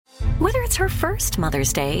Whether it's her first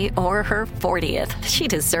Mother's Day or her 40th, she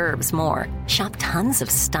deserves more. Shop tons of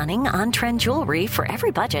stunning on-trend jewelry for every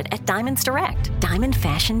budget at Diamonds Direct. Diamond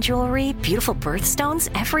fashion jewelry, beautiful birthstones,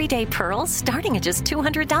 everyday pearls starting at just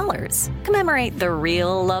 $200. Commemorate the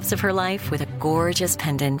real loves of her life with a gorgeous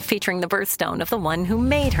pendant featuring the birthstone of the one who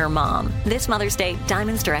made her mom. This Mother's Day,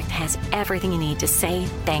 Diamonds Direct has everything you need to say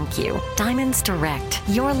thank you. Diamonds Direct.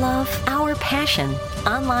 Your love, our passion.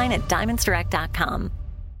 Online at diamondsdirect.com.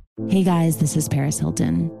 Hey guys, this is Paris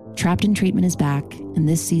Hilton. Trapped in Treatment is back, and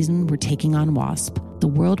this season we're taking on WASP, the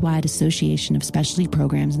Worldwide Association of Specialty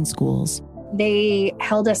Programs and Schools. They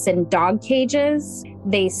held us in dog cages.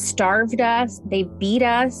 They starved us. They beat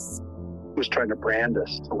us. Was trying to brand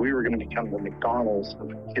us. So we were going to become the McDonald's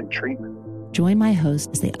of kid treatment. Join my hosts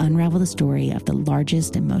as they unravel the story of the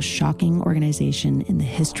largest and most shocking organization in the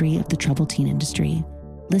history of the troubled teen industry.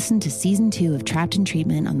 Listen to Season 2 of Trapped in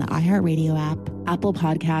Treatment on the iHeartRadio app, Apple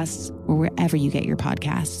Podcasts, or wherever you get your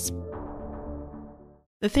podcasts.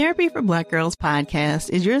 The Therapy for Black Girls podcast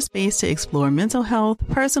is your space to explore mental health,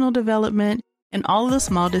 personal development, and all of the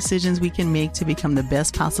small decisions we can make to become the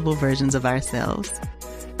best possible versions of ourselves.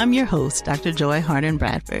 I'm your host, Dr. Joy Harden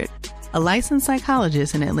Bradford, a licensed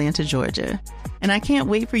psychologist in Atlanta, Georgia, and I can't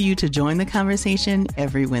wait for you to join the conversation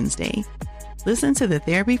every Wednesday. Listen to the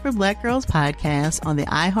Therapy for Black Girls podcast on the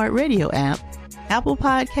iHeartRadio app, Apple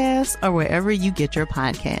Podcasts, or wherever you get your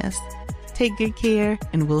podcasts. Take good care,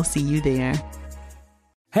 and we'll see you there.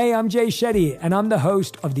 Hey, I'm Jay Shetty, and I'm the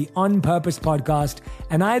host of the On Purpose podcast,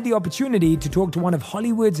 and I had the opportunity to talk to one of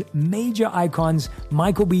Hollywood's major icons,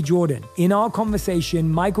 Michael B. Jordan. In our conversation,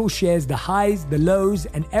 Michael shares the highs, the lows,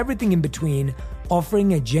 and everything in between,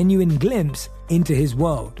 offering a genuine glimpse into his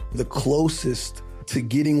world. The closest to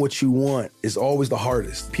getting what you want is always the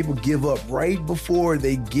hardest. People give up right before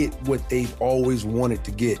they get what they've always wanted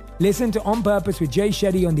to get. Listen to On Purpose with Jay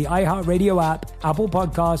Shetty on the iHeartRadio app, Apple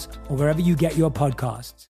Podcasts, or wherever you get your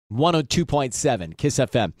podcasts. 102.7 KISS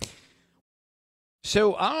FM.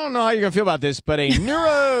 So I don't know how you're going to feel about this, but a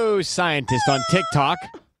neuroscientist on TikTok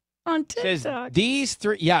says these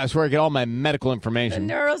three, it's where I get all my medical information.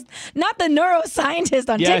 Not the neuroscientist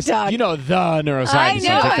on TikTok. You know the neuroscientist I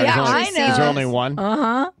know, on TikTok. I know. There's only one.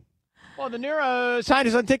 Uh-huh. Well, the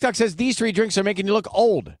neuroscientist on TikTok says these three drinks are making you look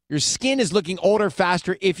old. Your skin is looking older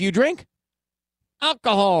faster if you drink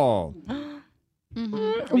alcohol.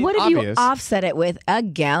 Mm-hmm. What if you offset it with a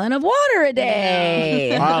gallon of water a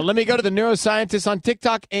day? Let me go to the neuroscientist on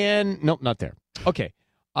TikTok and... Nope, not there. Okay.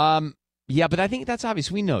 Yeah, but I think that's obvious.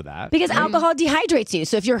 We know that. Because alcohol dehydrates you.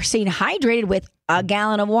 So if you're staying hydrated with a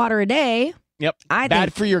gallon of water a day... Yep.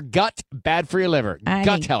 Bad for your gut, bad for your liver.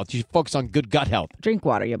 Gut health. You should focus on good gut health. Drink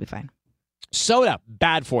water. You'll be fine. Soda,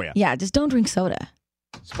 bad for you. Yeah, just don't drink soda.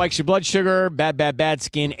 Spikes your blood sugar, bad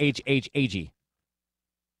skin, HHAG.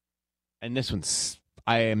 And this one's...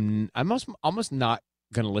 I'm almost not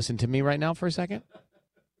going to listen to me right now for a second.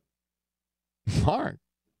 Mark.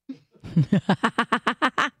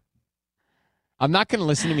 I'm not going to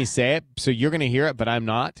listen to me say it, so you're going to hear it, but I'm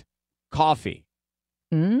not. Coffee.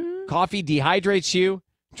 Coffee dehydrates you.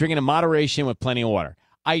 Drink it in moderation with plenty of water.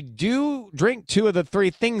 I do drink two of the three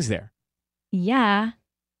things there. Yeah.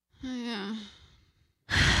 I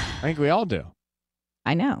think we all do.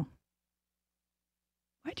 I know.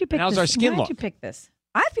 Why'd you pick How's this? our skin Why'd look? you pick this?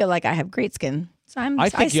 I feel like I have great skin. So I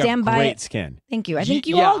think you stand have by great it. skin. Thank you. I think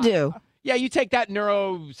you all do. Yeah, you take that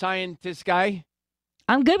neuroscientist guy.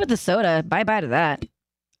 I'm good with the soda. Bye-bye to that.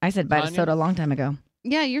 I said bye to Tanya? soda a long time ago.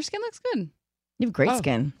 Yeah, your skin looks good. You have great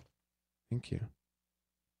skin. Thank you.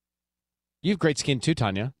 You have great skin too,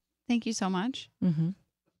 Tanya. Thank you so much. Mm-hmm.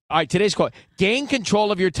 All right, today's quote. Gain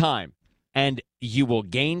control of your time, and you will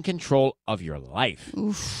gain control of your life.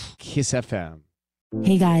 Oof. KISS FM.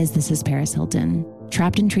 Hey guys, this is Paris Hilton.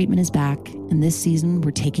 Trapped in Treatment is back, and this season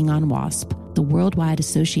we're taking on WASP, the Worldwide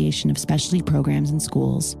Association of Specialty Programs and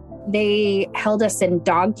Schools. They held us in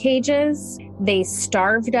dog cages. They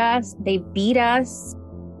starved us. They beat us.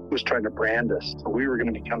 Was trying to brand us. So we were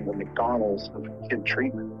going to become the McDonald's of kid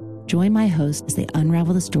treatment. Join my hosts as they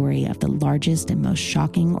unravel the story of the largest and most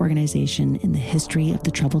shocking organization in the history of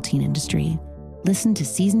the troubled teen industry. Listen to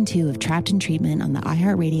Season 2 of Trapped in Treatment on the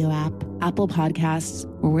iHeartRadio app, Apple Podcasts,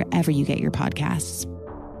 or wherever you get your podcasts.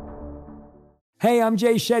 Hey, I'm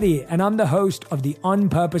Jay Shetty, and I'm the host of the On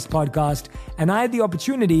Purpose podcast, and I had the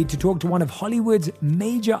opportunity to talk to one of Hollywood's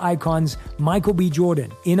major icons, Michael B.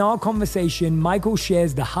 Jordan. In our conversation, Michael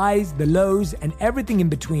shares the highs, the lows, and everything in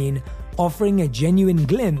between, offering a genuine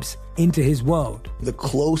glimpse into his world. The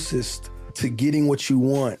closest to getting what you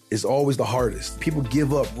want is always the hardest. People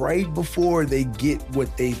give up right before they get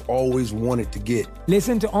what they've always wanted to get.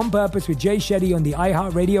 Listen to On Purpose with Jay Shetty on the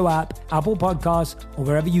iHeartRadio app, Apple Podcasts, or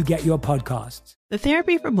wherever you get your podcasts. The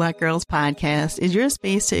Therapy for Black Girls podcast is your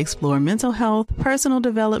space to explore mental health, personal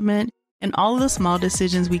development, and all of the small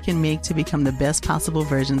decisions we can make to become the best possible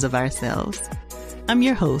versions of ourselves. I'm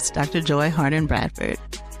your host, Dr. Joy Harden Bradford,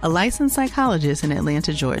 a licensed psychologist in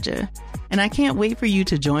Atlanta, Georgia, and I can't wait for you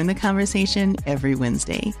to join the conversation every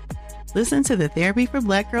Wednesday. Listen to the Therapy for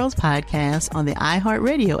Black Girls podcast on the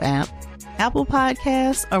iHeartRadio app, Apple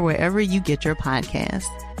Podcasts, or wherever you get your podcasts.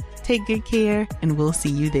 Take good care, and we'll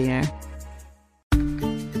see you there.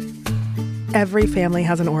 Every family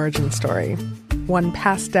has an origin story, one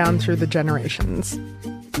passed down through the generations.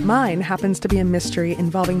 Mine happens to be a mystery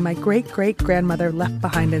involving my great-great-grandmother left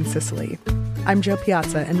behind in Sicily. I'm Jo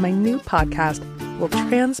Piazza, and my new podcast will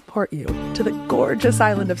transport you to the gorgeous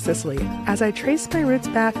island of Sicily as I trace my roots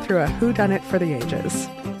back through a whodunit for the ages.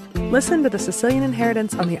 Listen to The Sicilian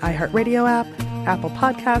Inheritance on the iHeartRadio app, Apple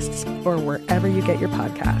Podcasts, or wherever you get your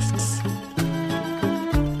podcasts.